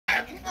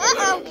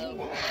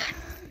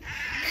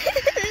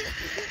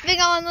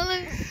on the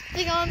loose.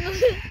 Pig on the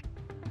loose.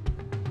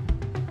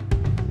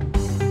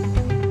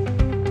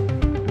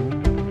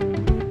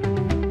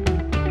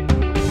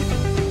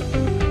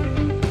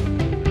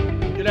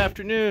 Good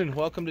afternoon.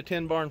 Welcome to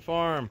 10 Barn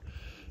Farm.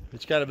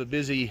 It's kind of a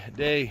busy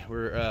day.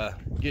 We're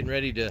getting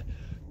ready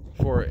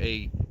for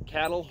a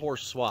cattle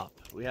horse swap.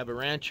 We have a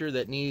rancher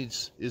that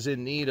is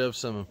in need of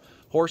some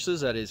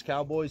horses that his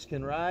Cowboys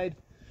can ride,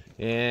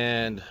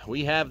 and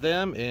we have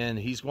them, and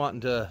he's wanting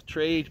to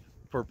trade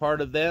for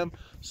part of them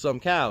some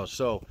cows.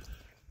 So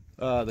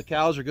the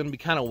cows are going to be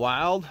kind of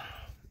wild,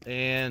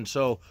 and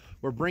so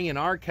we're bringing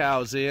our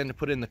cows in to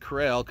put in the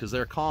corral because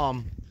they're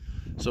calm.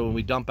 So when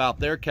we dump out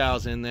their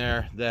cows in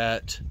there,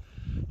 that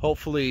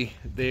hopefully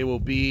they will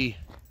be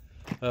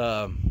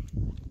calm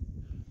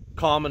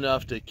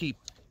enough to keep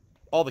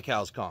all the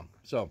cows calm.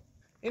 So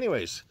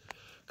anyways,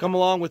 come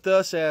along with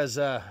us as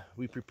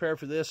we prepare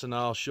for this, and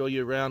I'll show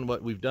you around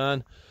what we've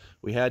done.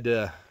 We had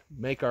to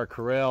make our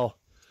corral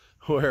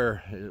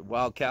where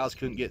wild cows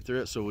couldn't get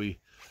through it, so we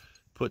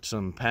put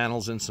some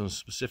panels in some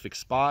specific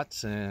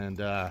spots.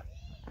 And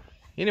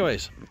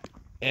anyways,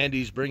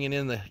 Andy's bringing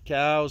in the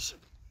cows,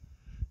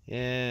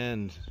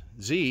 and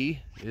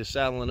Z is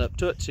saddling up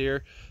Toots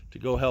here to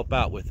go help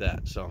out with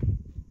that. So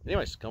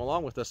anyways, come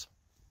along with us.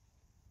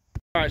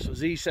 All right, so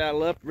Z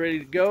saddle up, ready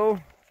to go.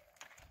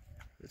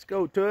 Let's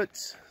go,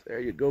 Toots. There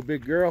you go,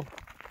 big girl.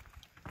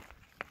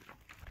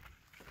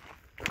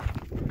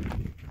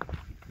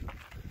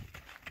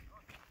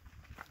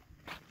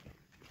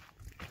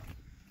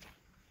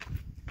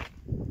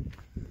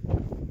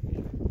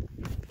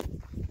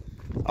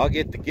 I'll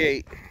get the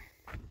gate.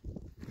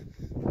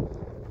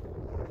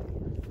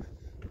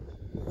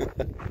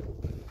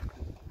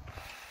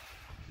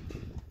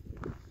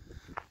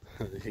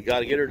 You got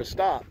to get her to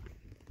stop.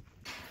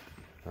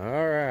 All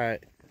right.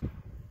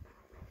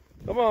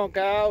 Come on,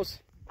 cows.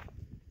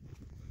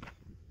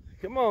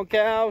 Come on,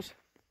 cows.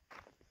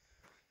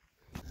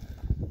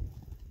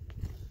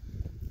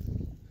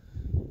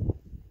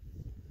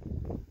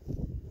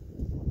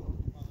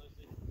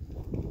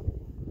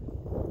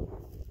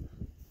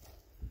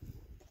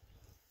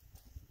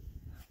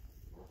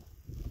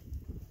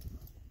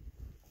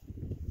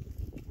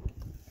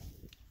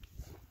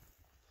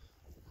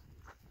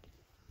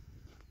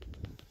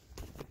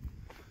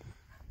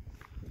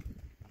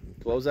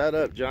 Close that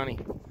up, Johnny.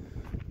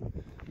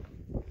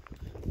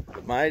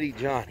 The mighty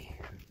Johnny.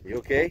 You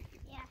okay?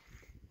 Yeah.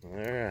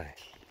 All right.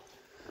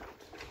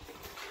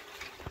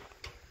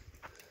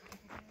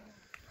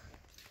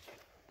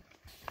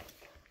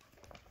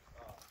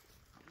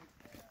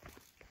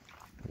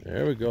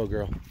 There we go,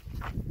 girl.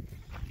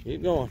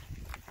 Keep going.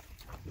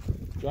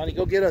 Johnny,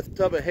 go get a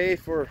tub of hay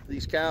for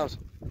these cows.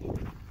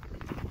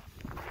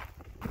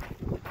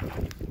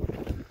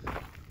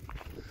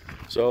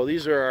 So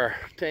these are our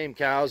tame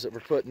cows that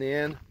we're putting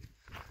in,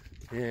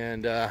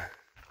 and so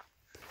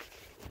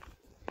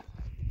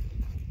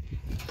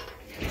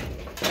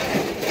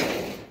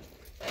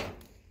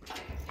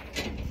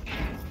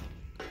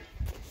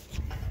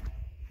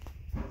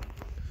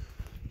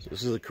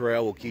this is the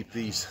corral we'll keep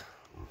these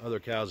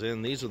other cows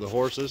in. These are the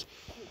horses.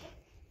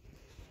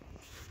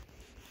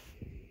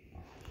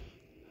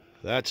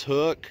 That's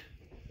Hook,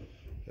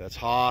 that's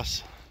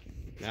Hoss,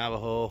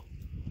 Navajo,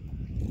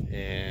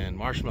 and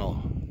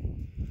Marshmallow.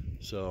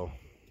 So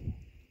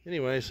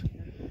anyways,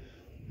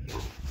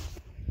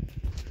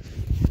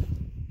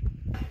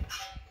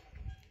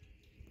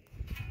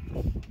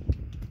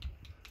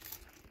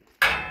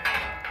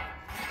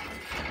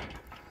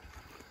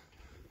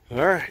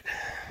 all right,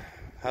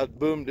 how'd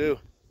Boom do?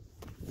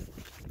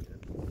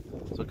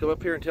 So come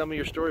up here and tell me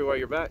your story while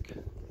you're back.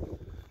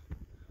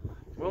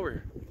 Come over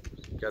here.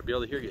 Gotta be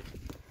able to hear you.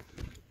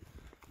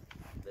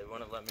 They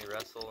wouldn't let me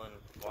wrestle in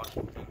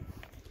Washington.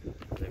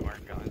 They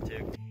weren't going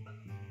to.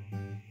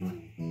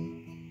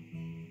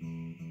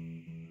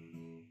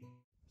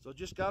 So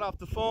just got off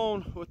the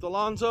phone with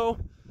Alonzo.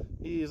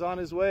 He is on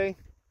his way.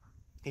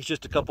 He's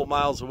just a couple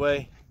miles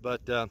away,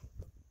 but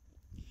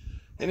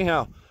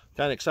anyhow,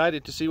 kind of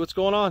excited to see what's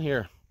going on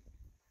here.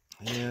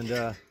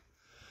 And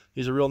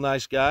he's a real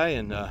nice guy,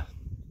 and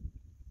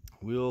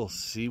we'll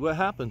see what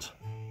happens.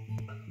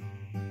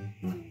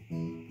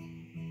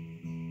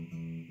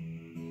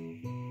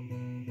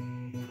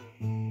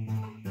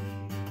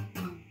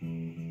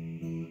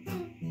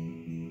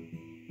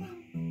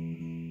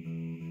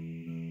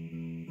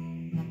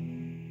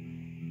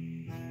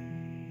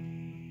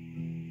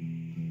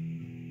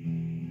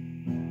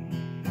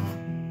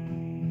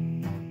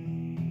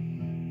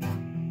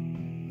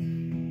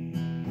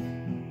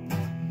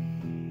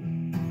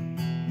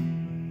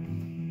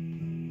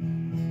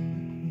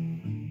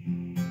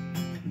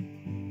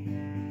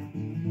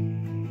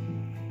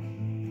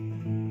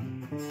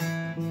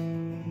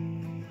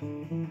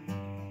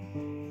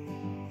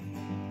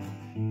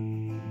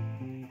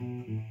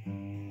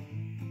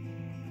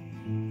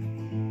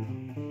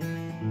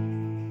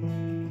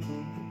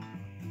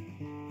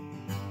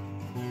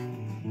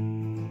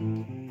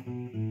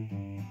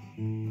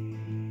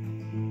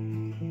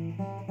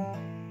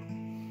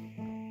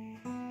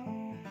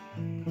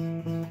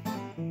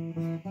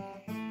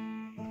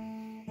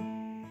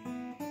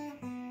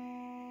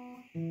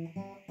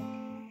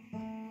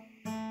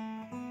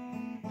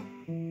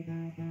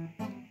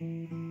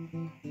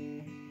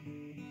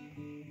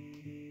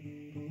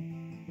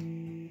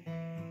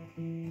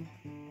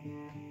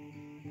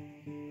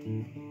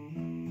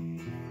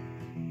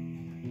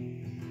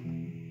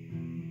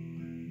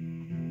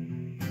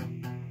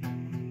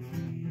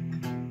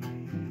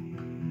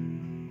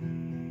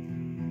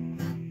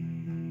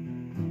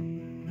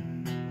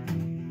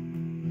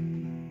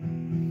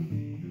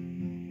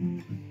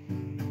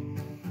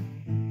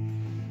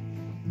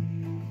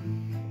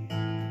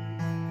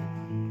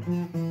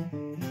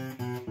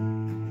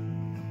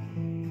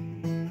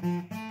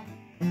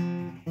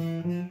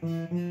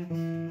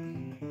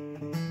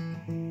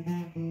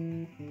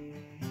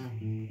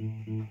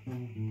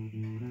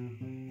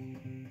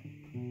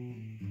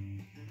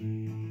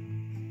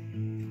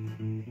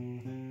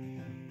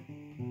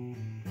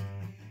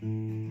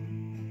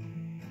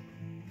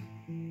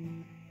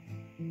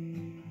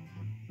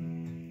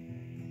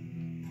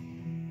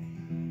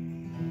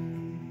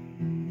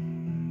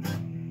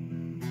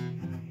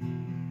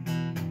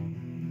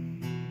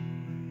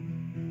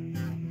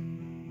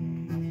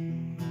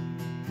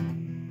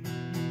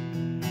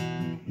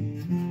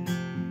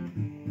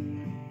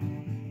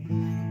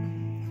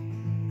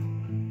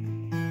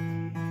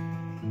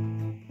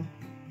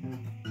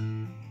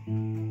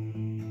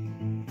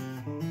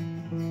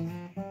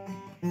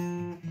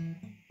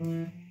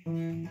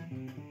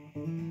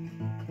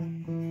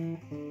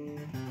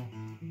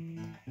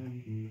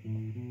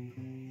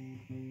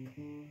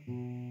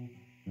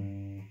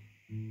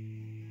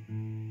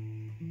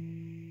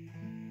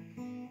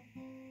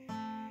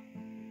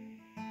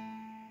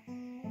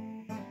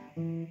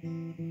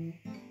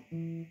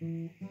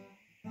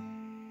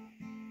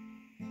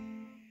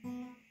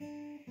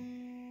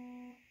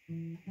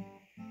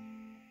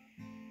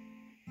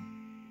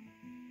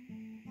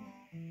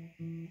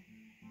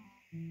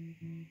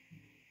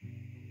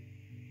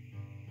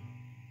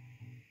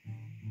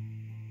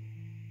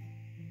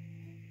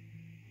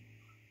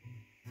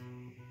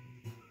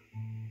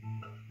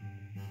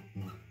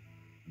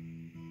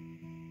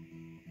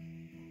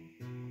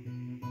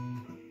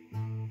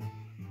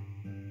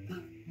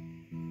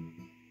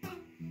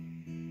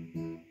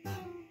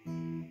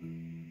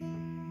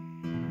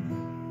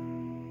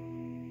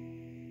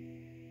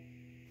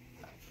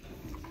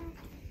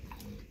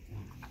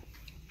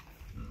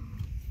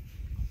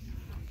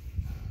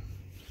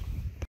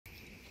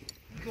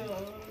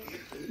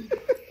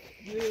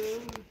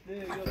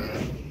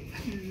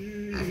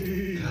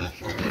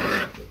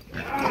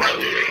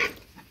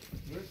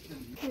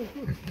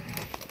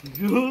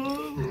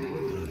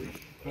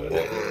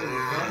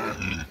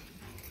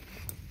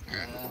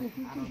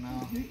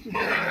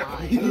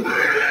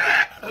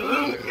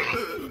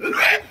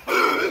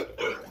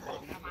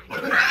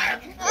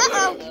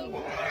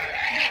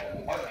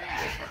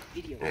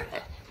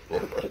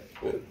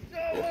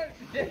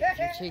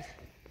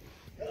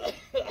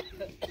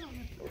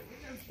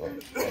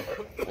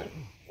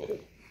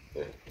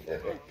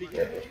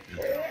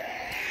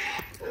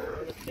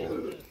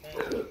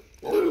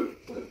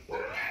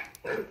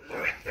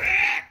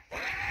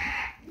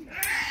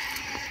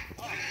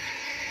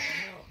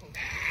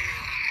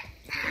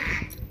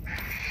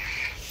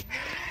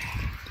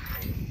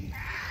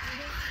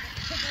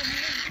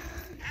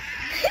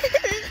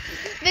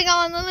 Big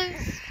on the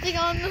loose. Big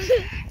on the loose.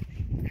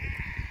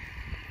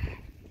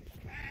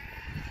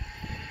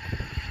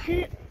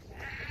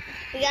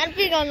 We got a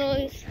pig on the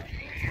loose.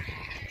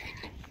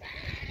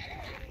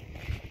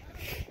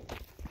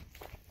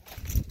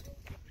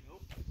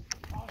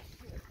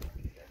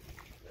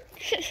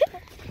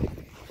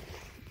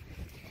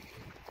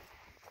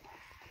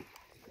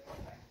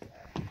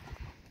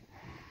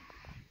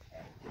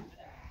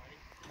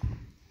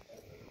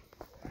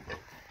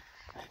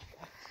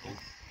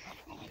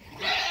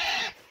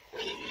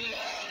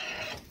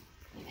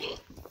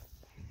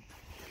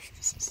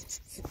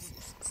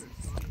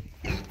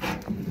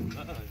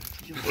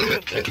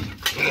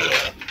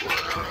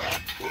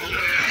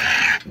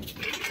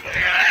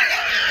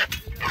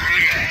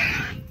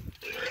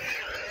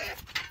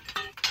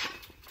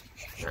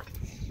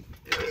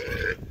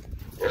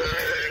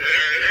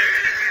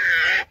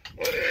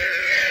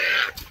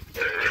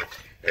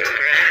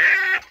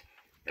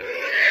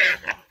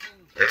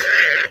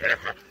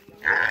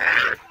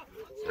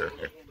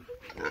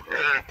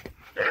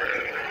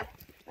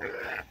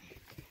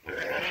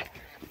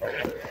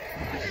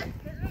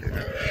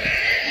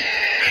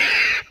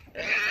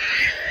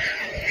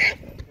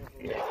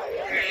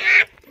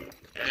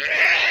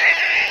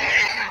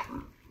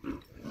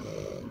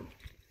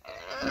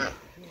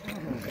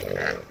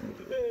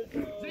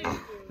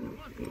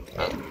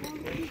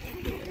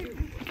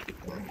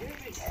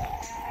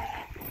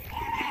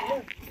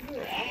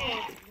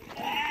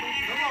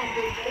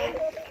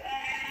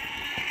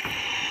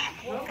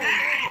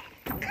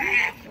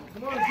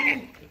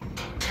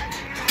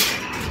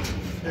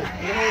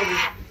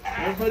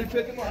 Everybody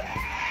pick him up.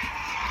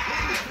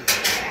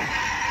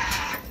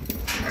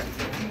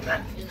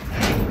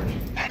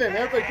 Then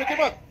everybody pick him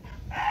up.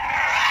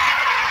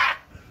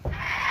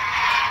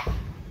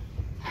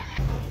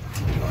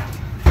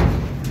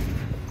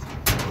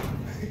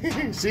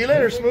 See you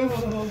later, Smooth.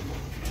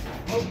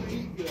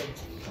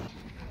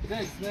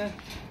 Thanks, man.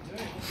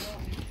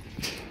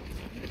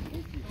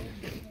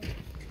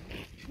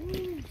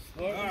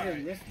 All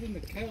right, wrestling the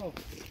cow.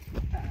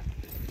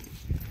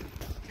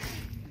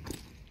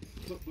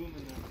 Put Boom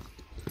in there.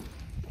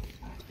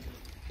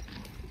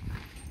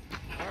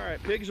 All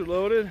right, pigs are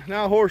loaded.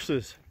 Now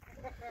horses.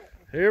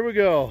 Here we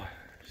go.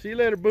 See you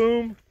later,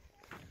 Boom.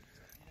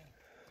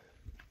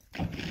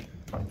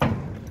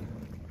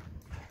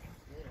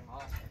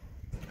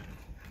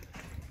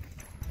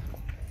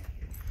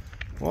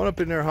 Come on up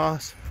in there,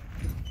 Hoss.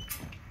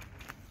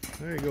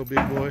 There you go,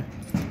 big boy.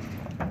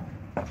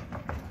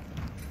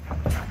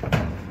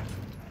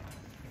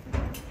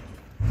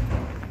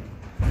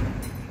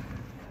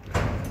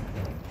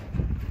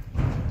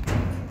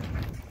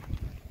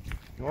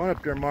 Come on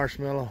up there,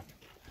 Marshmallow.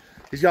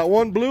 He's got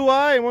one blue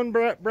eye and one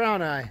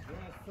brown eye.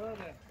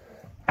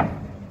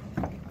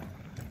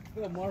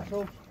 Hello,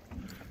 Marshall.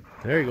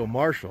 There you go,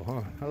 Marshall,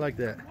 huh? I like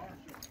that.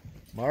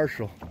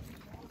 Marshall.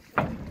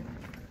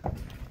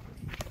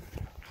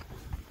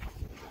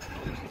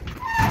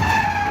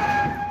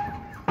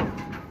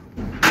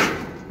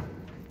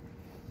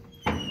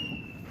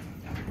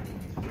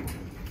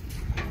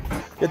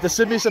 Get to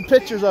send me some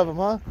pictures of them,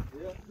 huh?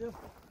 Yep.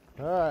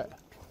 All right.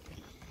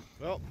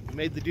 Well,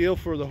 made the deal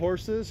for the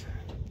horses.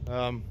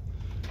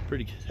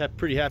 Pretty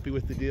happy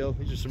with the deal.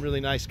 These are some really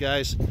nice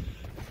guys.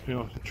 You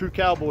know, true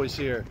cowboys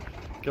here.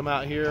 Come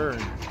out here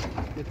and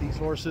get these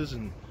horses.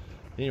 And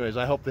anyways,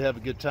 I hope they have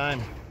a good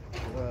time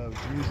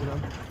using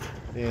them.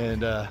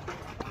 And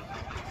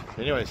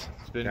anyways,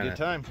 it's been a good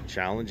time.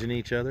 Challenging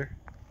each other.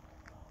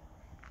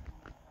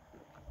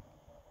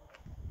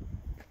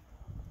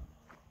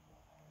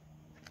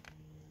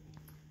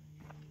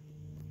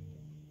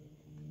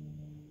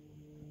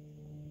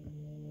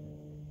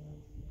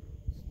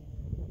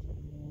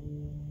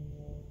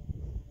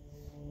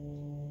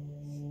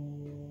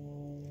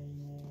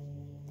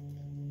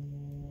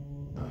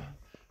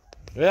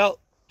 Well,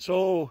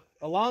 so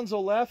Alonzo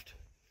left.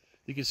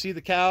 You can see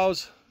the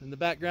cows in the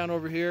background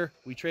over here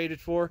we traded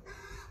for.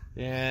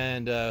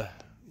 And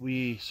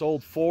we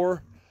sold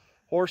 4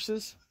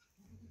 horses.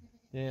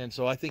 And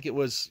so I think it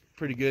was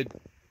pretty good.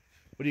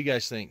 What do you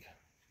guys think?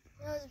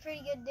 That was a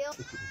pretty good deal.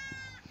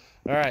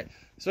 All right.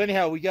 So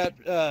anyhow, we got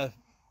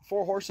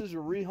 4 horses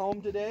were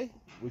rehomed today,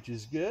 which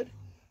is good.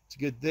 It's a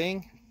good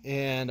thing.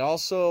 And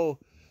also,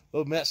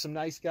 we met some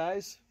nice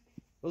guys.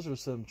 Those are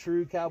some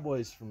true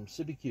cowboys from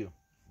CBQ.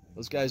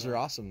 Those guys are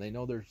awesome. They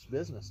know their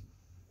business.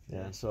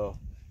 And so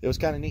it was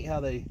kind of neat how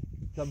they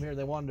come here and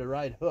they wanted to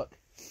ride Hook.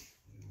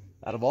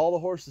 Out of all the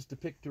horses to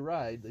pick to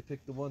ride, they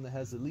picked the one that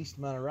has the least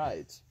amount of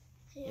rides.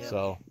 Yeah.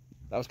 So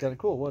that was kind of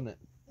cool, wasn't it?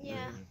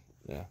 Yeah.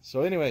 Yeah.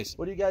 So anyways,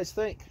 what do you guys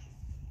think?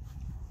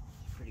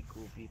 Pretty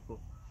cool people.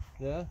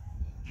 Yeah?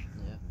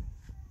 Yeah.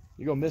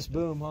 You're going to miss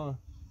Boom, huh?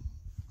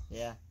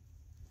 Yeah.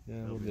 Yeah,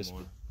 There'll we'll be miss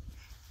more.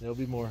 There'll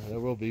be more. There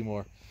will be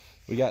more.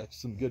 We got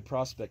some good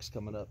prospects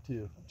coming up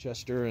too.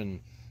 Chester and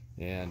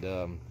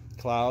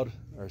Cloud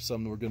are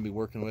some we're going to be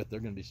working with. They're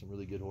going to be some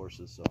really good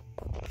horses. So.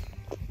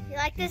 If you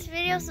like this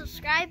video,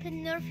 subscribe, hit the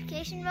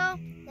notification bell.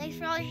 Thanks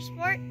for all your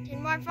support.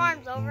 10 more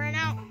farms over and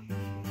out.